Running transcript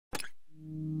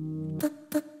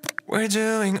We're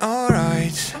doing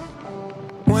alright.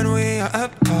 When we are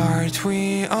apart,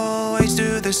 we always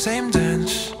do the same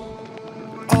dance.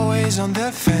 Always on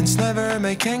the fence, never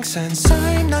making sense.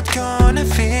 I'm not gonna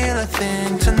feel a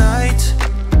thing tonight.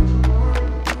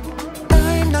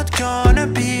 I'm not gonna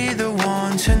be the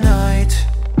one tonight.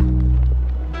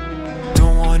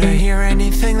 Don't wanna hear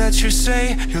anything that you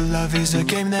say. Your love is a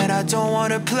game that I don't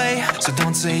wanna play. So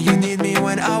don't say you need me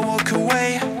when I walk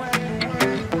away.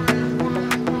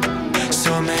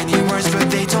 So many words but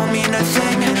they don't mean a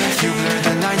thing. You blur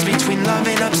the lines between love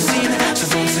and obscene. So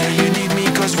don't say you need me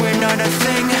cause we're not a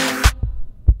thing.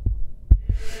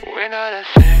 We're not a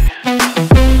thing.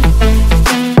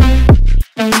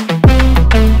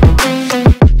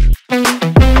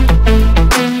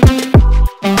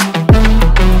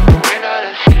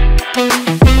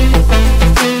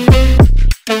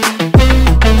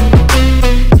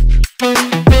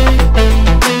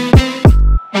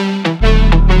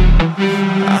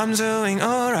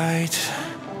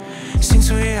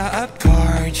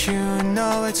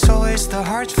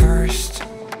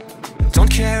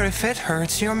 If it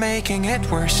hurts, you're making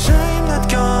it worse. I'm not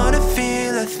gonna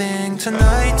feel a thing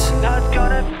tonight. Not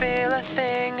gonna feel a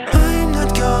thing. I'm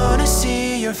not gonna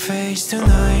see your face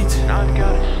tonight. Not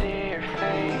gonna see your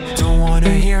face. Don't wanna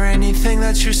hear anything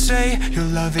that you say. Your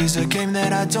love is a game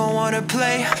that I don't wanna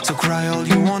play. So cry all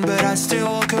you want, but I still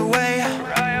walk away.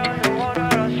 Cry all you want,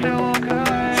 but I still walk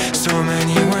away. So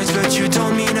many words, but you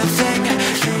don't mean a thing.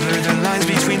 You blur the lines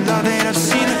between love and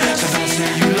obscene. So don't say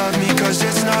you love me, cause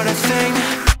it's not a thing.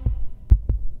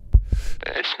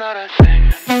 It's not a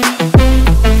thing.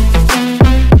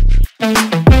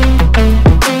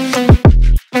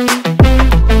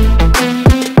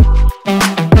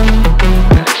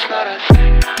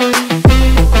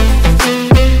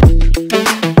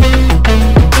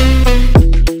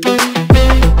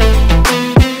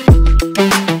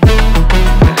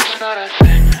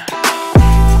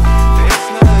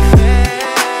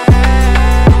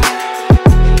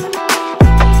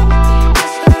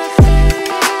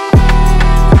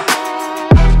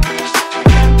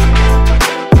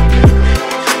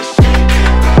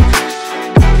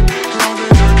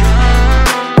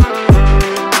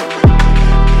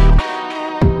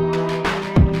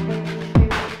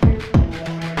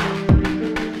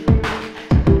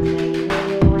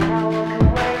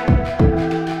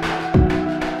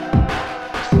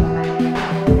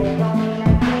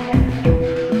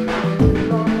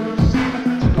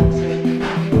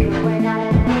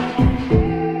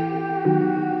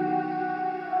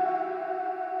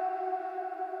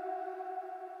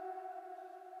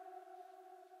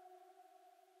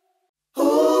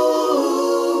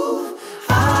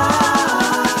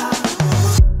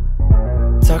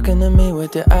 Talking to me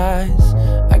with your eyes,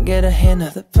 I get a hint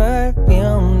of the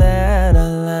perfume that I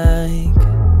like.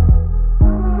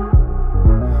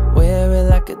 Wear it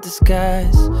like a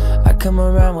disguise. I come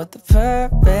around with the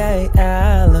perfect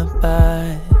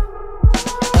alibi.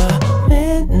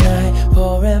 Midnight,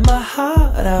 pouring my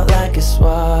heart out like it's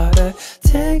water.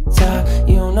 Tick-tock,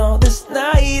 you know this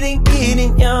night ain't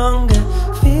getting younger.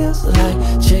 Feels like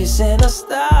chasing a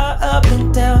star up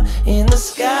and down in the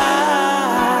sky.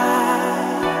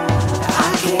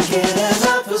 I can't get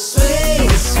enough of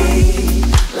sweet, sweet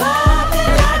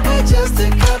loving like we're just a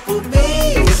couple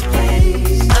bees,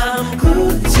 please. I'm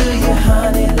glued to you,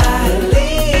 honey, like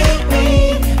believe me,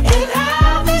 and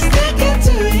I'll be sticking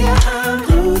to you. I'm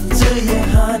glued to you,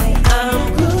 honey, I'm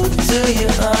glued to you,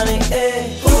 honey, hey.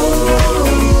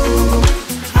 Ooh,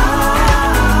 ah,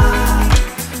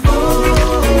 ooh,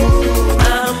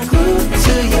 I'm glued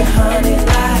to you, honey,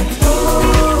 like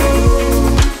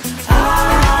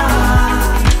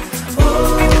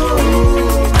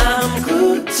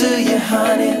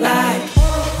honey, like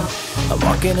I'm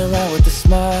walking around with a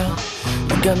smile.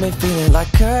 You got me feeling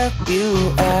like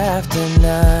curfew after 9.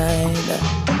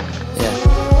 Yeah,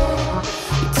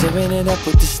 you're tearing it up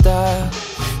with the style.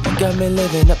 You got me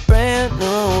living a brand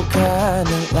new kind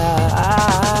of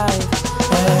life.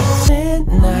 At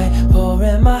midnight,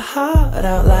 pouring my heart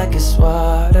out like it's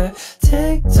water.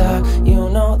 Tick-tock, you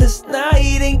know this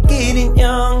night ain't getting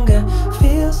younger.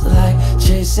 Feels like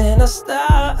chasing a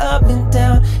star up and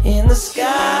down in the sky.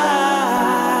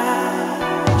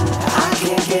 I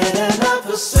can't get enough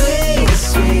of sweet,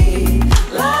 sweet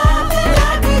loving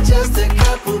like we're just a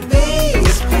couple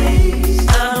bees, please.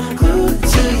 I'm glued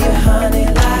to you, honey,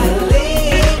 like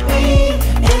believe me,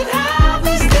 and I'll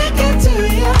be sticking to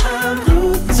you. I'm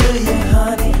glued to you,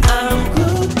 honey, I'm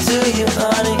glued to you,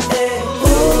 honey, hey.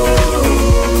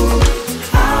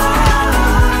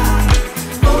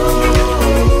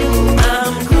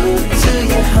 I'm glued to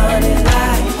you, honey,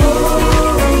 like ooh.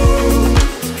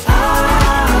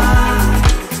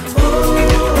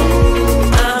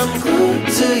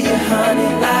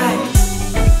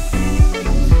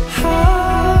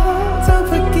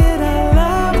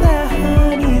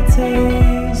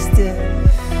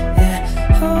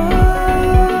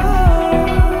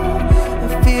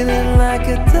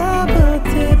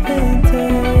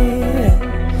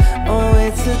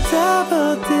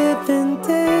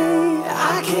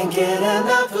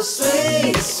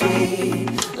 sweet,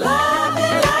 sweet.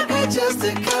 Loving like we're just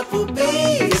a couple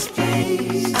bees,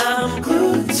 please. I'm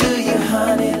glued to you,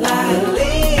 honey, like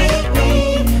leave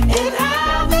me, and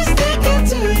I'll be sticking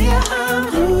to you. I'm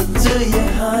glued to you,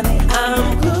 honey.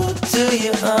 I'm glued to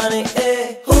you, honey.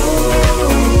 Hey. Ooh,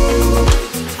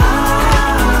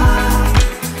 ah,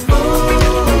 ooh.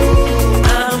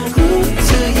 I'm glued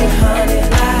to you, honey,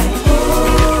 like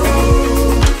ooh,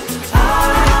 ah,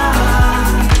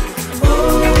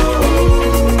 ooh.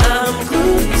 I'm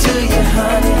glued to you,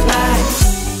 honey, like.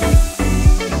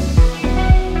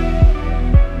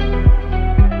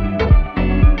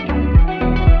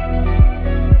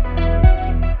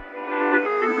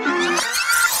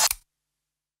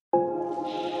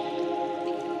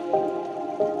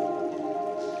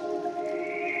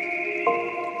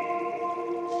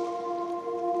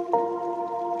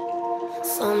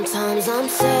 Sometimes I'm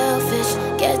selfish,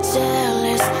 get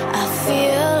jealous. I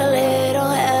feel a little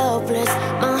helpless.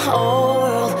 My whole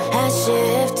world has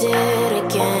shifted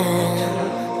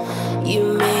again. You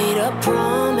made a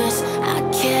promise, I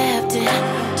kept it.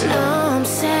 Now I'm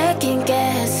second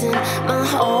guessing. My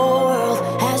whole world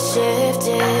has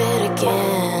shifted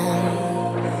again.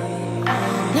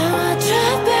 Now I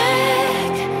drive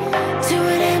back to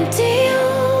an empty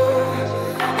home,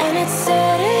 and it's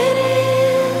setting in.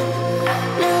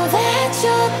 Now that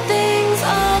your things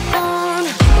are gone,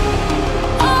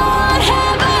 what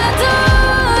have I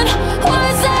done?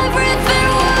 Was everything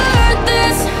worth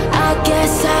this? I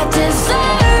guess I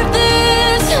deserve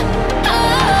this.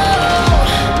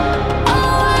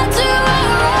 Why do I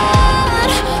run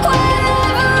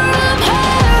whenever I'm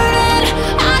hurting?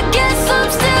 I guess I'm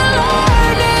still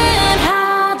learning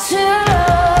how to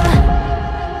love.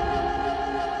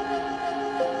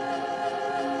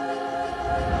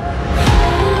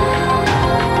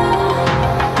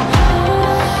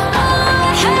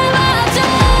 What have I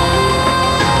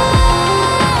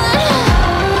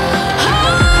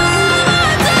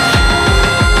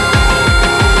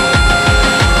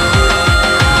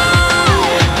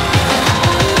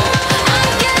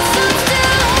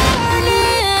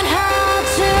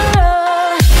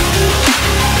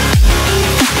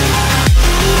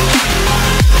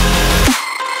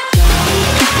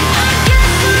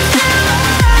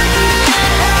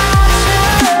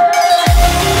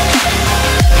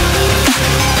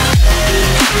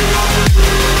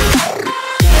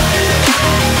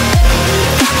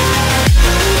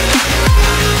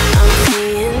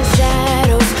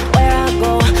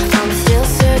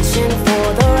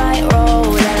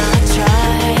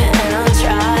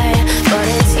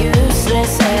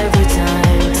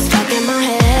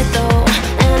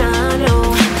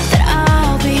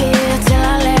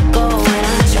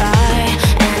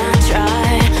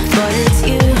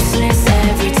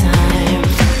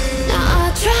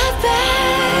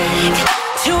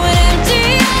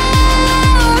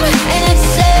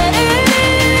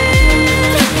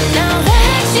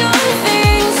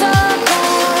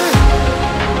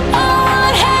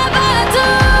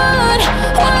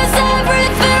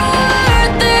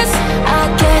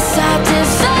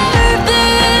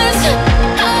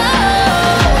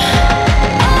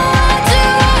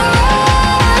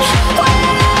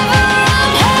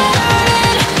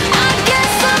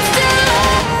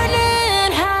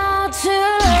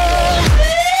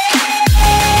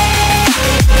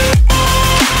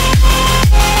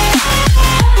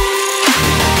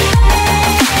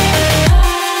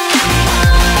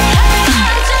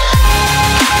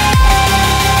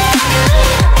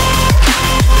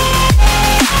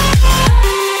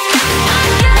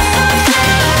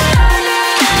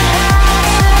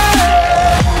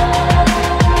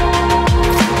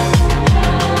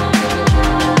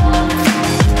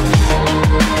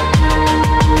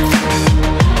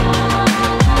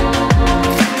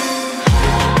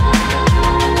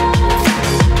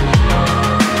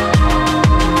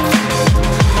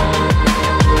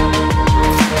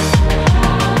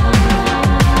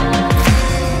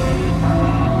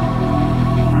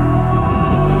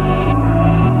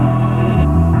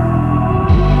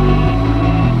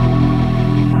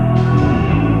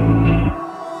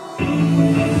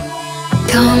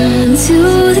Come to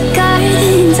the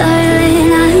garden,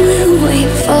 darling, I will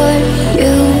wait for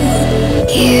you.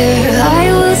 Here I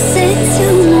will sit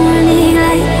till morning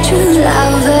like true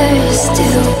lovers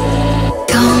do.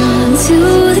 Come to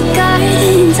the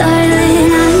garden,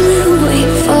 darling, I will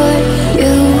wait for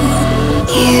you.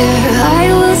 Here I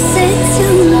will sit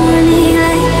till morning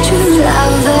like true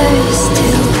lovers do.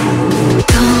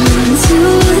 Come to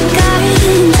the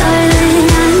garden, darling,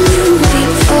 I will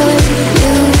wait for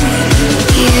you.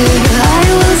 Here I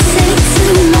will sit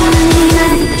till morning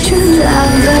like true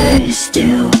lovers do.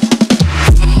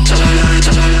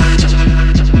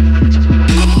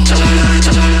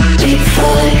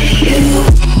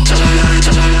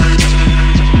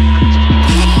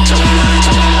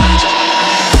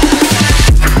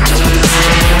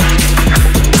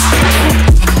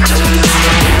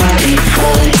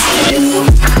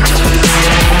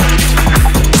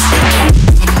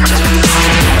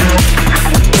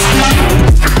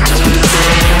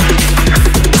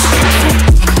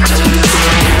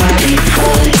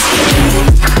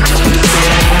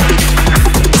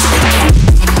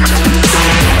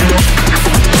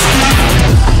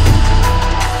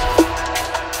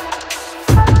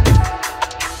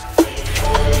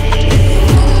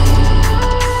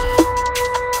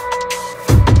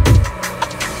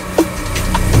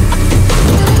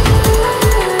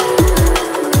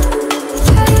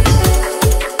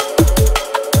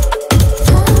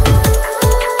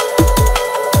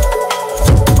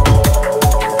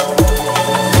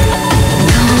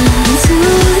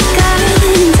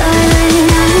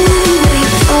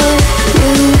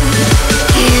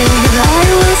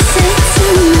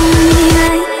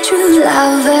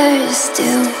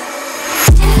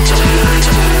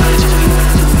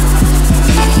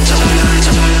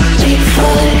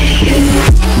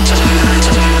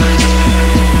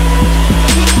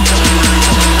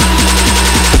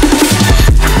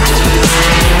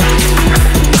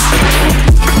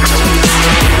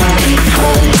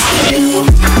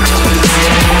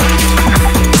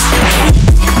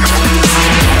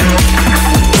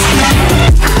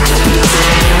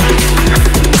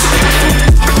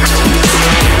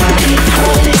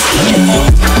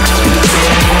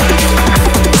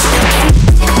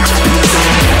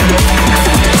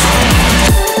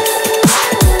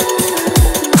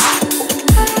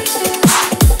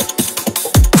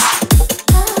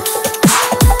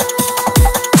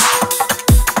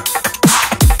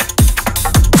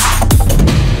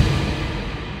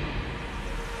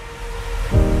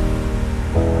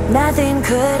 Nothing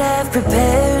could have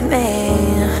prepared me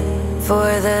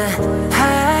for the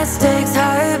high stakes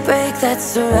heartbreak that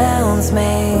surrounds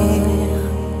me.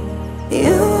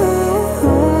 You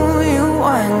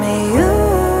want me, you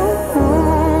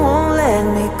won't let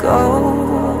me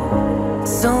go.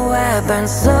 So I burn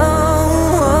slow.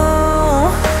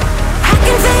 I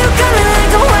can feel you coming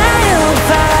like a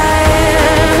wildfire.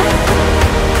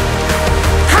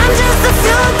 I'm just the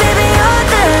fuel, baby, you're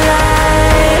the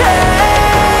lighter.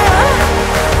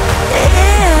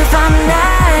 If I'm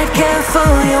not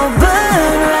careful, you'll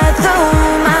burn right through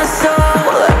my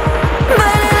soul.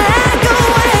 Burning like a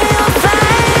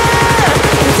wildfire,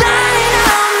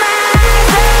 dynamite.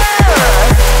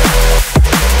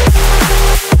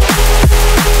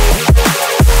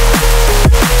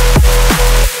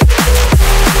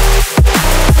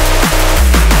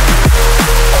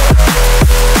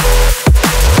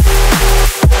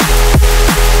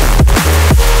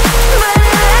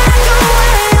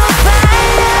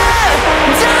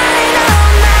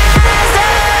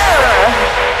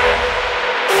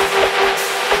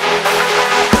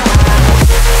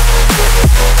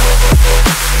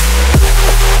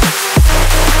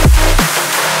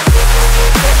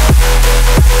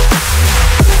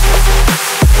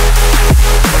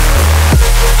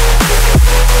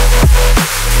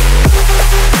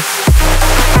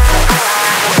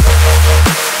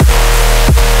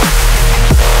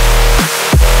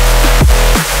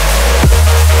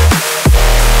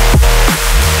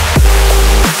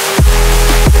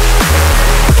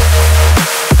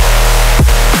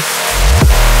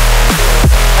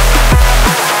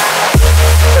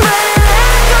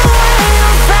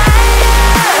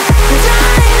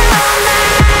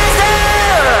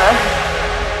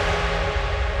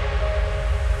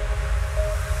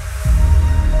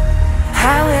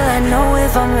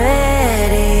 If I'm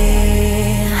ready,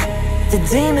 the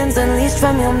demons unleashed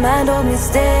from your mind hold me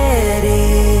steady,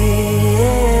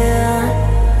 yeah.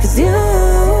 'Cause you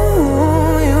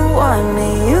want me,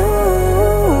 you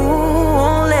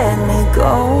won't let me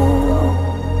go.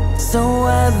 So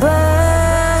I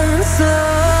burn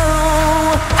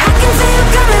slow. I can see you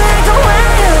coming like a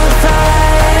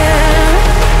wildfire.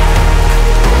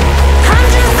 I'm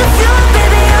just the fuel,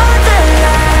 baby, you're the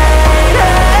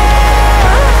lighter.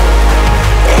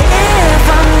 If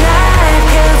I'm not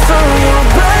careful, you'll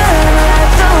burn right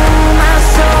through my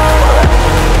soul.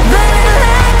 Burning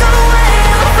like a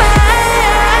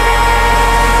wildfire.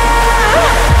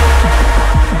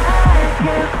 Not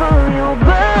careful, you'll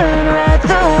burn right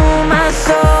through my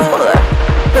soul.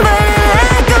 Burning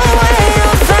like a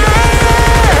wildfire,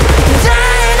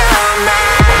 dynamite.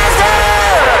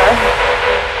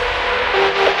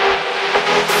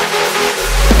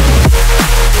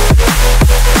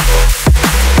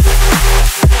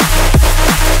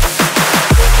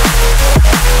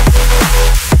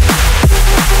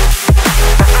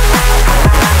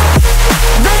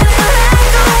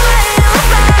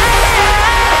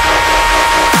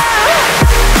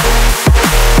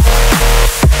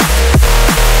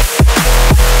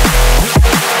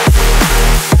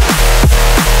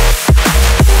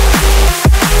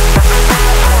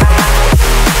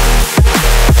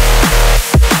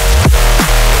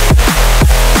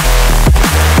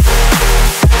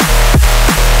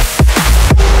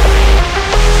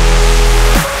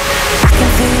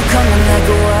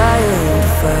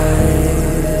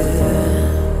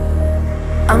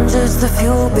 I'm just the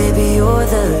fuel, baby, you're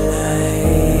the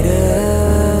lighter.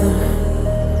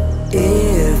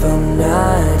 If I'm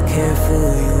not careful,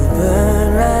 you'll burn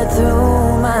right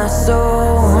through my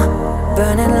soul.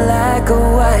 Burning like a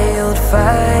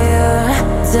wildfire,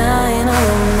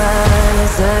 dynamizer.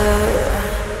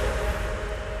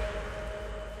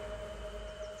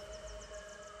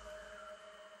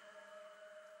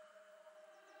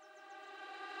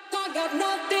 I got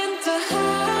nothing to hide.